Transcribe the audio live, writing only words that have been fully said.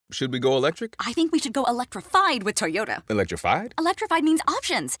Should we go electric? I think we should go electrified with Toyota. Electrified? Electrified means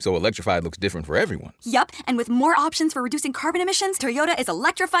options. So electrified looks different for everyone. Yup, and with more options for reducing carbon emissions, Toyota is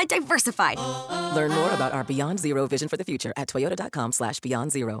electrified diversified. Learn more about our Beyond Zero vision for the future at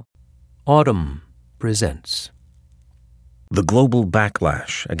toyota.com/Beyond Zero. Autumn presents The Global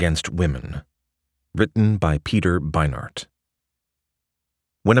Backlash Against Women, written by Peter Beinart.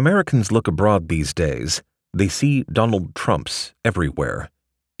 When Americans look abroad these days, they see Donald Trumps everywhere.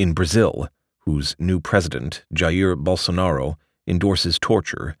 In Brazil, whose new president, Jair Bolsonaro, endorses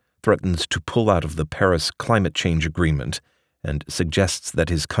torture, threatens to pull out of the Paris Climate Change Agreement, and suggests that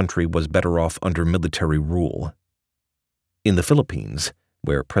his country was better off under military rule. In the Philippines,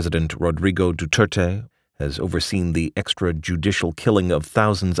 where President Rodrigo Duterte has overseen the extrajudicial killing of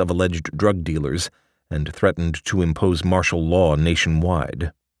thousands of alleged drug dealers and threatened to impose martial law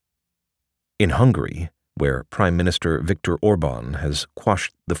nationwide. In Hungary, where Prime Minister Viktor Orban has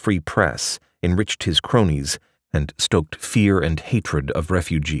quashed the free press, enriched his cronies, and stoked fear and hatred of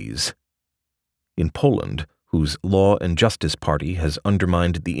refugees. In Poland, whose Law and Justice Party has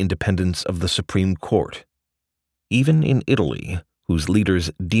undermined the independence of the Supreme Court. Even in Italy, whose leaders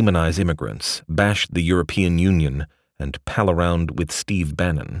demonize immigrants, bash the European Union, and pal around with Steve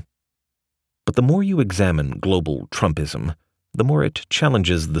Bannon. But the more you examine global Trumpism, the more it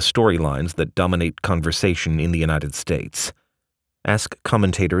challenges the storylines that dominate conversation in the United States. Ask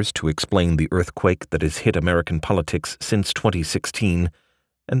commentators to explain the earthquake that has hit American politics since 2016,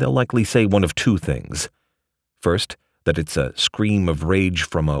 and they'll likely say one of two things. First, that it's a scream of rage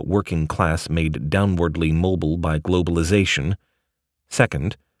from a working class made downwardly mobile by globalization.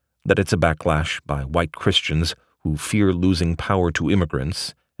 Second, that it's a backlash by white Christians who fear losing power to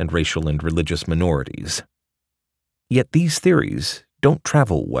immigrants and racial and religious minorities. Yet these theories don't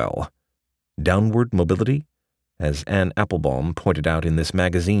travel well. Downward mobility? As Anne Applebaum pointed out in this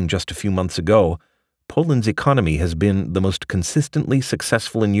magazine just a few months ago, Poland's economy has been the most consistently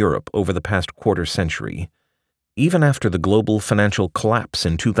successful in Europe over the past quarter century. Even after the global financial collapse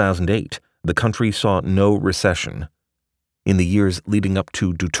in 2008, the country saw no recession. In the years leading up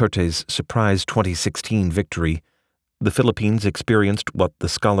to Duterte's surprise 2016 victory, the Philippines experienced what the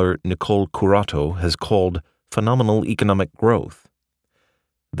scholar Nicole Curato has called phenomenal economic growth.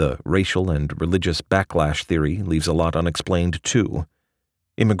 The racial and religious backlash theory leaves a lot unexplained, too.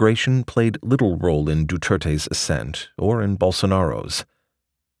 Immigration played little role in Duterte's ascent, or in Bolsonaro's.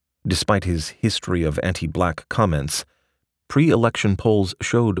 Despite his history of anti-black comments, pre-election polls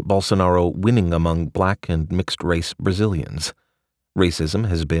showed Bolsonaro winning among black and mixed-race Brazilians. Racism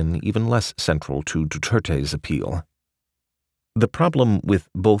has been even less central to Duterte's appeal. The problem with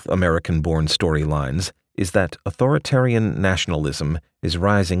both American-born storylines is that authoritarian nationalism is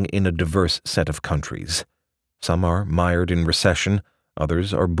rising in a diverse set of countries. Some are mired in recession,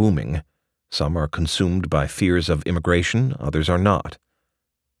 others are booming. Some are consumed by fears of immigration, others are not.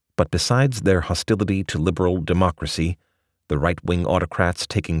 But besides their hostility to liberal democracy, the right-wing autocrats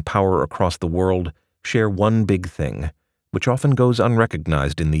taking power across the world share one big thing, which often goes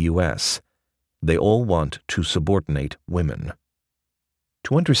unrecognized in the U.S. They all want to subordinate women.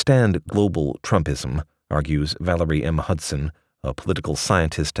 To understand global Trumpism, argues Valerie M. Hudson, a political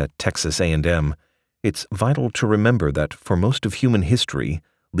scientist at Texas A&M, it's vital to remember that for most of human history,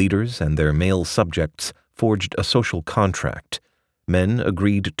 leaders and their male subjects forged a social contract. Men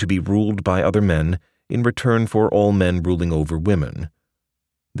agreed to be ruled by other men in return for all men ruling over women.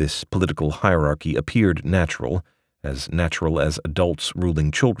 This political hierarchy appeared natural as adults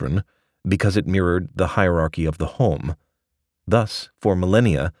ruling children, because it mirrored the hierarchy of the home. Thus, for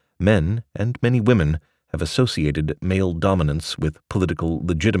millennia, men and many women have associated male dominance with political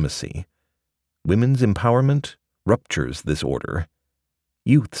legitimacy. Women's empowerment ruptures this order.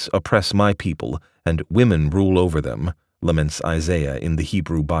 Youths oppress my people, and women rule over them, laments Isaiah in the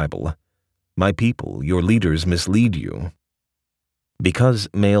Hebrew Bible. My people, your leaders mislead you. Because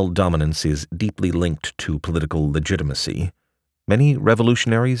male dominance is deeply linked to political legitimacy, many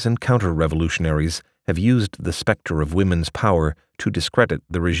revolutionaries and counter-revolutionaries have used the specter of women's power to discredit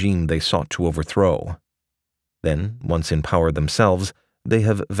the regime they sought to overthrow. Then, once in power themselves, they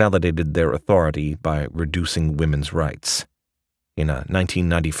have validated their authority by reducing women's rights. In a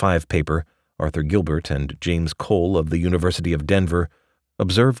 1995 paper, Arthur Gilbert and James Cole of the University of Denver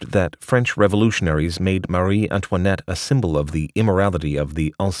observed that French revolutionaries made Marie Antoinette a symbol of the immorality of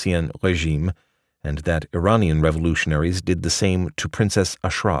the Ancien Régime, and that Iranian revolutionaries did the same to Princess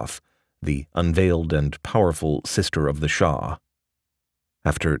Ashraf, the unveiled and powerful sister of the Shah.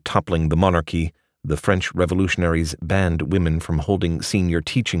 After toppling the monarchy, the French revolutionaries banned women from holding senior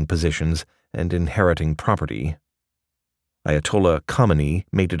teaching positions and inheriting property. Ayatollah Khamenei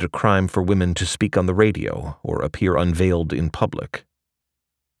made it a crime for women to speak on the radio or appear unveiled in public.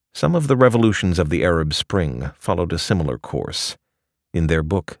 Some of the revolutions of the Arab Spring followed a similar course. In their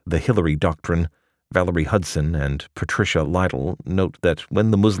book, The Hillary Doctrine, Valerie Hudson and Patricia Lytle note that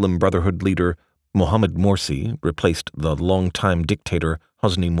when the Muslim Brotherhood leader Mohammed Morsi replaced the longtime dictator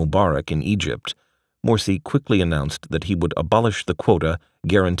Hosni Mubarak in Egypt, Morsi quickly announced that he would abolish the quota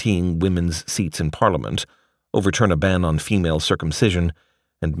guaranteeing women's seats in parliament, overturn a ban on female circumcision,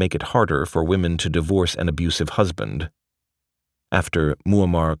 and make it harder for women to divorce an abusive husband. After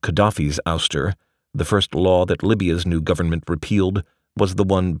Muammar Gaddafi's ouster, the first law that Libya's new government repealed was the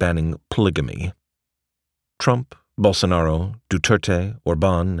one banning polygamy. Trump, Bolsonaro, Duterte,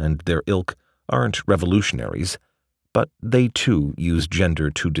 Orbán, and their ilk aren't revolutionaries, but they too use gender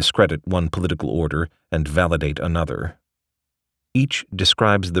to discredit one political order and validate another. Each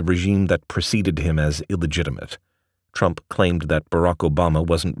describes the regime that preceded him as illegitimate. Trump claimed that Barack Obama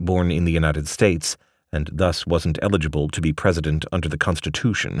wasn't born in the United States and thus wasn't eligible to be president under the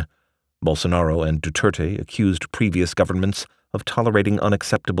Constitution. Bolsonaro and Duterte accused previous governments of tolerating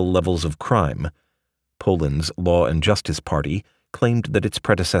unacceptable levels of crime. Poland's Law and Justice Party claimed that its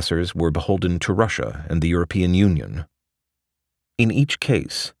predecessors were beholden to Russia and the European Union. In each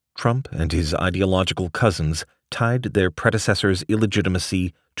case, Trump and his ideological cousins tied their predecessors'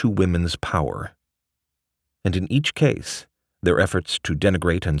 illegitimacy to women's power. And in each case, their efforts to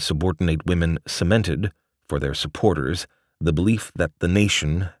denigrate and subordinate women cemented, for their supporters, the belief that the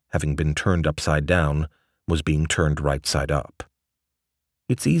nation, having been turned upside down, was being turned right side up.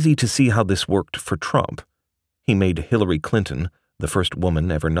 It's easy to see how this worked for Trump. He made Hillary Clinton, the first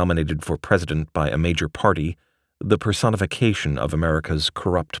woman ever nominated for president by a major party, the personification of America's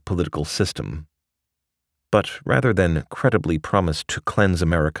corrupt political system. But rather than credibly promise to cleanse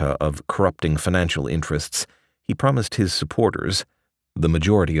America of corrupting financial interests, he promised his supporters, the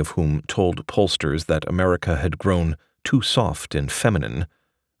majority of whom told pollsters that America had grown too soft and feminine,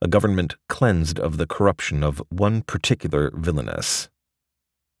 a government cleansed of the corruption of one particular villainess.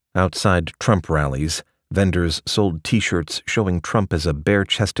 Outside Trump rallies, vendors sold T-shirts showing Trump as a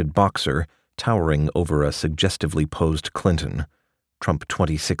bare-chested boxer towering over a suggestively posed Clinton. Trump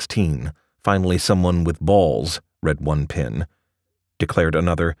 2016, finally someone with balls, read one pin. Declared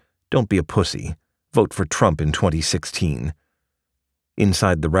another, don't be a pussy. Vote for Trump in 2016.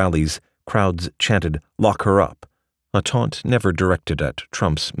 Inside the rallies, crowds chanted, lock her up, a taunt never directed at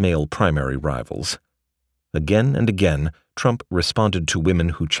Trump's male primary rivals. Again and again, Trump responded to women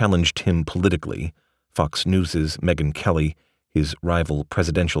who challenged him politically. Fox News' Megyn Kelly, his rival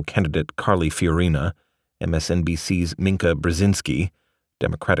presidential candidate Carly Fiorina, MSNBC's Minka Brzezinski,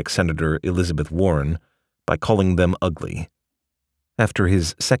 Democratic Senator Elizabeth Warren, by calling them ugly. After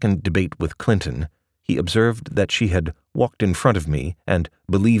his second debate with Clinton, he observed that she had walked in front of me and,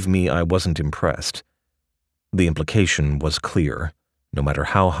 believe me, I wasn't impressed. The implication was clear. No matter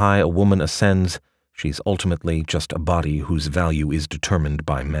how high a woman ascends, she's ultimately just a body whose value is determined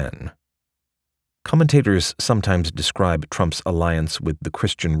by men. Commentators sometimes describe Trump's alliance with the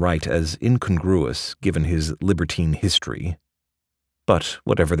Christian right as incongruous given his libertine history. But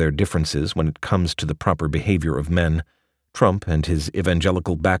whatever their differences when it comes to the proper behavior of men, Trump and his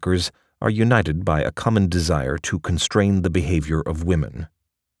evangelical backers are united by a common desire to constrain the behavior of women.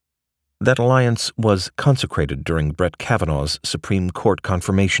 That alliance was consecrated during Brett Kavanaugh's Supreme Court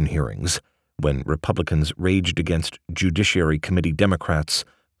confirmation hearings, when Republicans raged against Judiciary Committee Democrats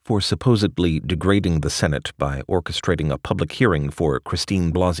for supposedly degrading the Senate by orchestrating a public hearing for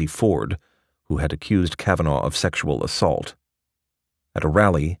Christine Blasey Ford, who had accused Kavanaugh of sexual assault. At a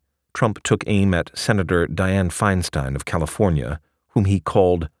rally, Trump took aim at Senator Dianne Feinstein of California, whom he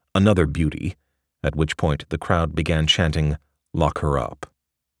called another beauty, at which point the crowd began chanting, lock her up.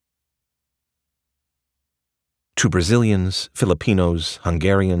 To Brazilians, Filipinos,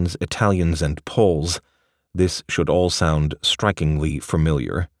 Hungarians, Italians, and Poles, this should all sound strikingly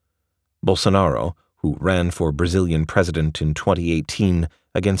familiar. Bolsonaro, who ran for Brazilian president in 2018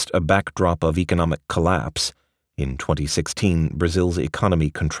 against a backdrop of economic collapse, in 2016 Brazil's economy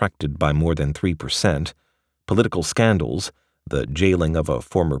contracted by more than 3%, political scandals, the jailing of a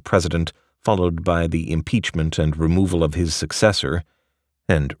former president followed by the impeachment and removal of his successor,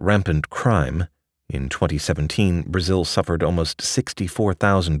 and rampant crime. In 2017, Brazil suffered almost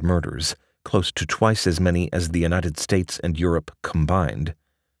 64,000 murders, close to twice as many as the United States and Europe combined,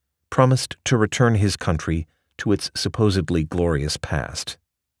 promised to return his country to its supposedly glorious past.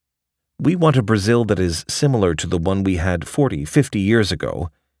 We want a Brazil that is similar to the one we had 40, 50 years ago,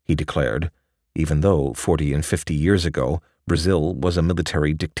 he declared, even though 40 and 50 years ago, Brazil was a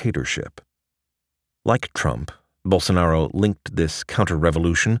military dictatorship. Like Trump, Bolsonaro linked this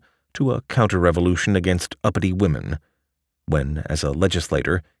counter-revolution to a counter-revolution against uppity women, when, as a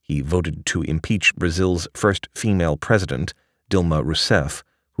legislator, he voted to impeach Brazil's first female president, Dilma Rousseff,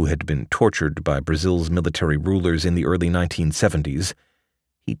 who had been tortured by Brazil's military rulers in the early 1970s.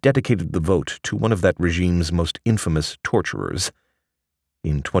 He dedicated the vote to one of that regime's most infamous torturers.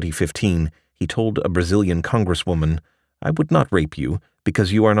 In 2015, he told a Brazilian congresswoman, "I would not rape you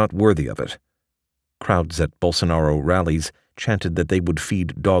because you are not worthy of it." Crowds at Bolsonaro rallies chanted that they would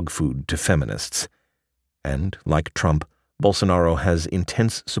feed dog food to feminists. And, like Trump, Bolsonaro has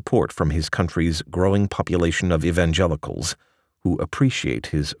intense support from his country's growing population of evangelicals, who appreciate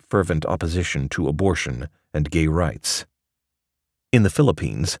his fervent opposition to abortion and gay rights. In the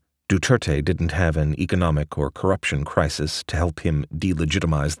Philippines, Duterte didn't have an economic or corruption crisis to help him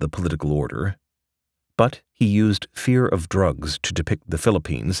delegitimize the political order. But he used fear of drugs to depict the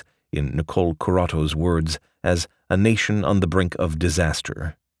Philippines, in Nicole Curato's words, as a nation on the brink of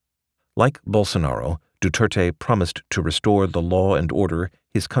disaster. Like Bolsonaro, Duterte promised to restore the law and order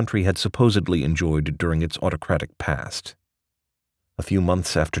his country had supposedly enjoyed during its autocratic past. A few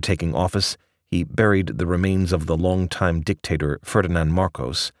months after taking office, he buried the remains of the longtime dictator Ferdinand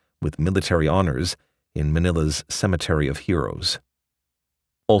Marcos with military honors in Manila's Cemetery of Heroes.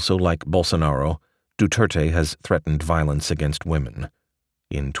 Also like Bolsonaro, Duterte has threatened violence against women.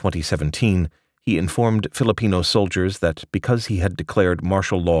 In 2017, he informed Filipino soldiers that because he had declared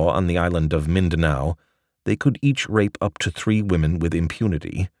martial law on the island of Mindanao, they could each rape up to 3 women with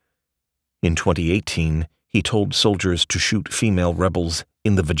impunity. In 2018, he told soldiers to shoot female rebels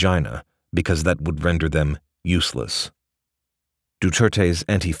in the vagina because that would render them useless. Duterte's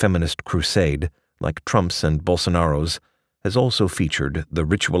anti-feminist crusade, like Trump's and Bolsonaro's, has also featured the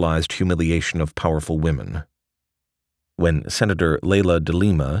ritualized humiliation of powerful women. When Senator Leila de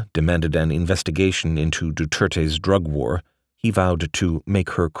Lima demanded an investigation into Duterte's drug war, he vowed to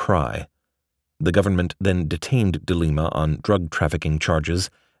make her cry. The government then detained de Lima on drug trafficking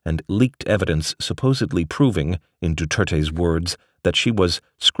charges and leaked evidence supposedly proving, in Duterte's words, that she was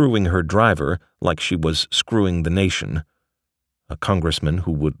screwing her driver like she was screwing the nation. A congressman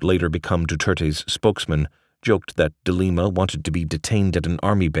who would later become Duterte's spokesman joked that de Lima wanted to be detained at an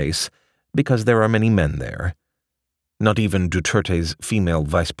army base because there are many men there. Not even Duterte's female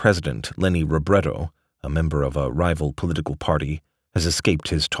vice president, Leni Robredo, a member of a rival political party, has escaped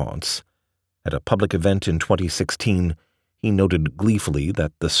his taunts. At a public event in 2016, he noted gleefully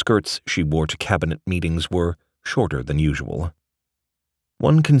that the skirts she wore to cabinet meetings were shorter than usual.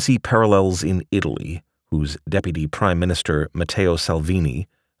 One can see parallels in Italy, whose Deputy Prime Minister Matteo Salvini,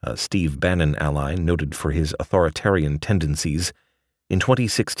 a Steve Bannon ally noted for his authoritarian tendencies, in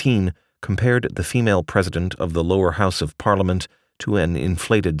 2016 compared the female president of the lower house of parliament to an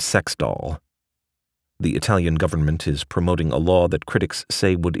inflated sex doll. The Italian government is promoting a law that critics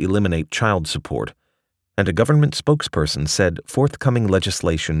say would eliminate child support, and a government spokesperson said forthcoming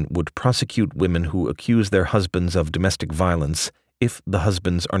legislation would prosecute women who accuse their husbands of domestic violence if the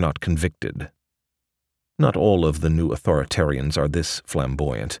husbands are not convicted. Not all of the new authoritarians are this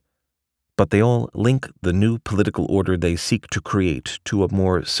flamboyant, but they all link the new political order they seek to create to a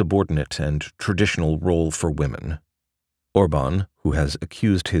more subordinate and traditional role for women. Orbán, who has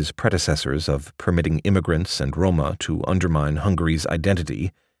accused his predecessors of permitting immigrants and Roma to undermine Hungary's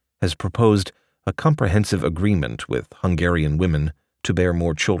identity, has proposed a comprehensive agreement with Hungarian women to bear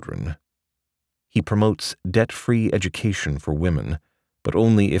more children. He promotes debt-free education for women, but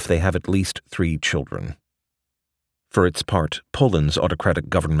only if they have at least 3 children. For its part, Poland's autocratic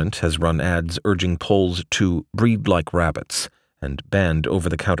government has run ads urging Poles to breed like rabbits and banned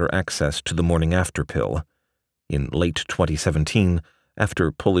over-the-counter access to the morning-after pill. In late 2017,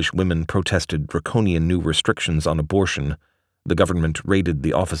 after Polish women protested draconian new restrictions on abortion, the government raided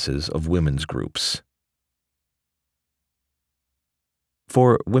the offices of women's groups.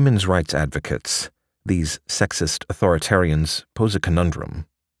 For women's rights advocates, these sexist authoritarians pose a conundrum.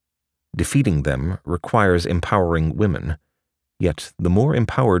 Defeating them requires empowering women, yet the more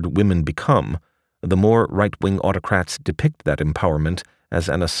empowered women become, the more right-wing autocrats depict that empowerment as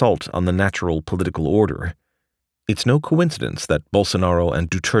an assault on the natural political order. It's no coincidence that Bolsonaro and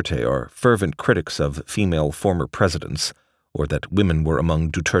Duterte are fervent critics of female former presidents, or that women were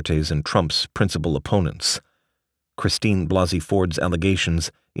among Duterte's and Trump's principal opponents. Christine Blasey Ford's allegations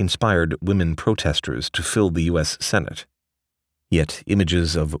inspired women protesters to fill the U.S. Senate. Yet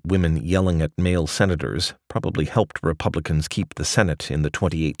images of women yelling at male senators probably helped Republicans keep the Senate in the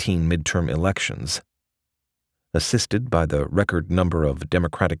 2018 midterm elections. Assisted by the record number of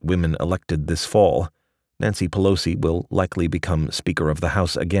Democratic women elected this fall, Nancy Pelosi will likely become Speaker of the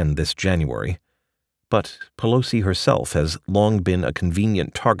House again this January. but Pelosi herself has long been a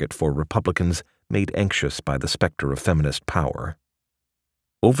convenient target for Republicans made anxious by the specter of feminist power.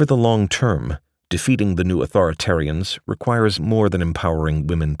 Over the long term, defeating the new authoritarians requires more than empowering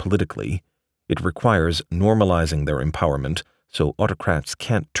women politically. It requires normalizing their empowerment so autocrats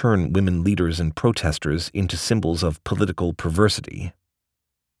can't turn women leaders and protesters into symbols of political perversity.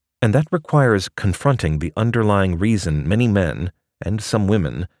 And that requires confronting the underlying reason many men, and some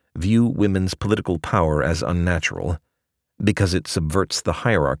women, view women's political power as unnatural, because it subverts the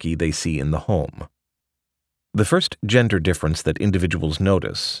hierarchy they see in the home. The first gender difference that individuals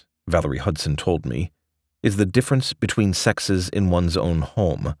notice, Valerie Hudson told me, is the difference between sexes in one's own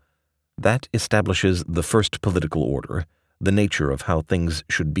home. That establishes the first political order, the nature of how things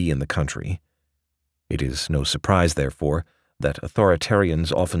should be in the country. It is no surprise, therefore, that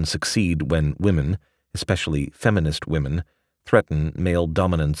authoritarians often succeed when women, especially feminist women, threaten male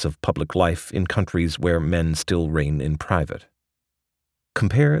dominance of public life in countries where men still reign in private.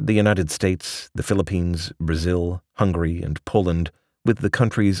 Compare the United States, the Philippines, Brazil, Hungary, and Poland with the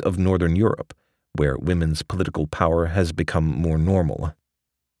countries of Northern Europe, where women's political power has become more normal.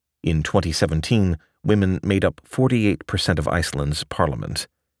 In 2017, women made up 48% of Iceland's parliament.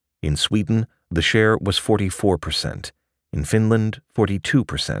 In Sweden, the share was 44%, in Finland,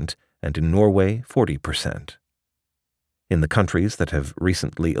 42%, and in Norway, 40%. In the countries that have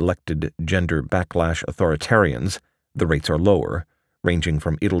recently elected gender backlash authoritarians, the rates are lower, ranging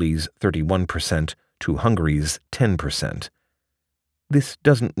from Italy's 31% to Hungary's 10%. This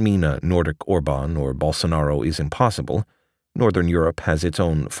doesn't mean a Nordic Orban or Bolsonaro is impossible. Northern Europe has its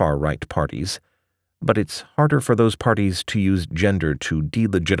own far-right parties, but it's harder for those parties to use gender to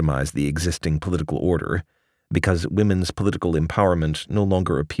delegitimize the existing political order, because women's political empowerment no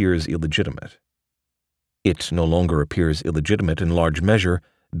longer appears illegitimate. It no longer appears illegitimate in large measure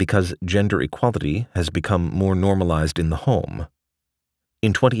because gender equality has become more normalized in the home.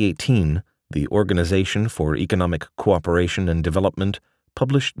 In 2018, the Organization for Economic Cooperation and Development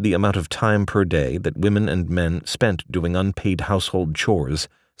published the amount of time per day that women and men spent doing unpaid household chores,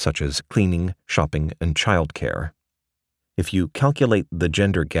 such as cleaning, shopping, and childcare. If you calculate the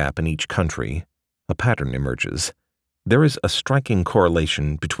gender gap in each country, a pattern emerges. There is a striking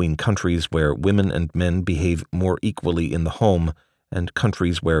correlation between countries where women and men behave more equally in the home and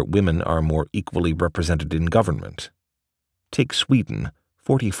countries where women are more equally represented in government. Take Sweden,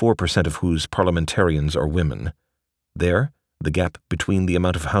 44% of whose parliamentarians are women. There, the gap between the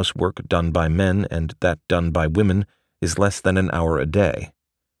amount of housework done by men and that done by women is less than an hour a day.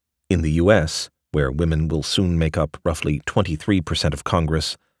 In the U.S., where women will soon make up roughly 23% of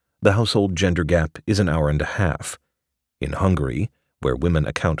Congress, the household gender gap is an hour and a half. In Hungary, where women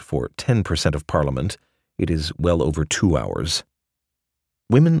account for 10% of Parliament, it is well over 2 hours.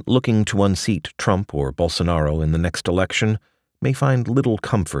 Women looking to unseat Trump or Bolsonaro in the next election may find little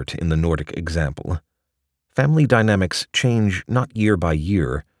comfort in the Nordic example. Family dynamics change not year by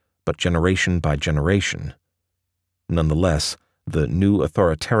year, but generation by generation. Nonetheless, the new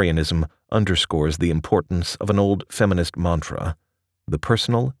authoritarianism underscores the importance of an old feminist mantra: the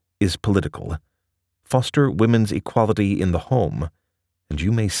personal is political. Foster women's equality in the home, and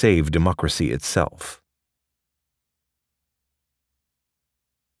you may save democracy itself.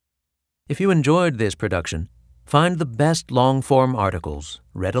 If you enjoyed this production, find the best long-form articles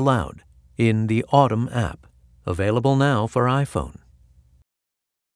read aloud in the Autumn app, available now for iPhone.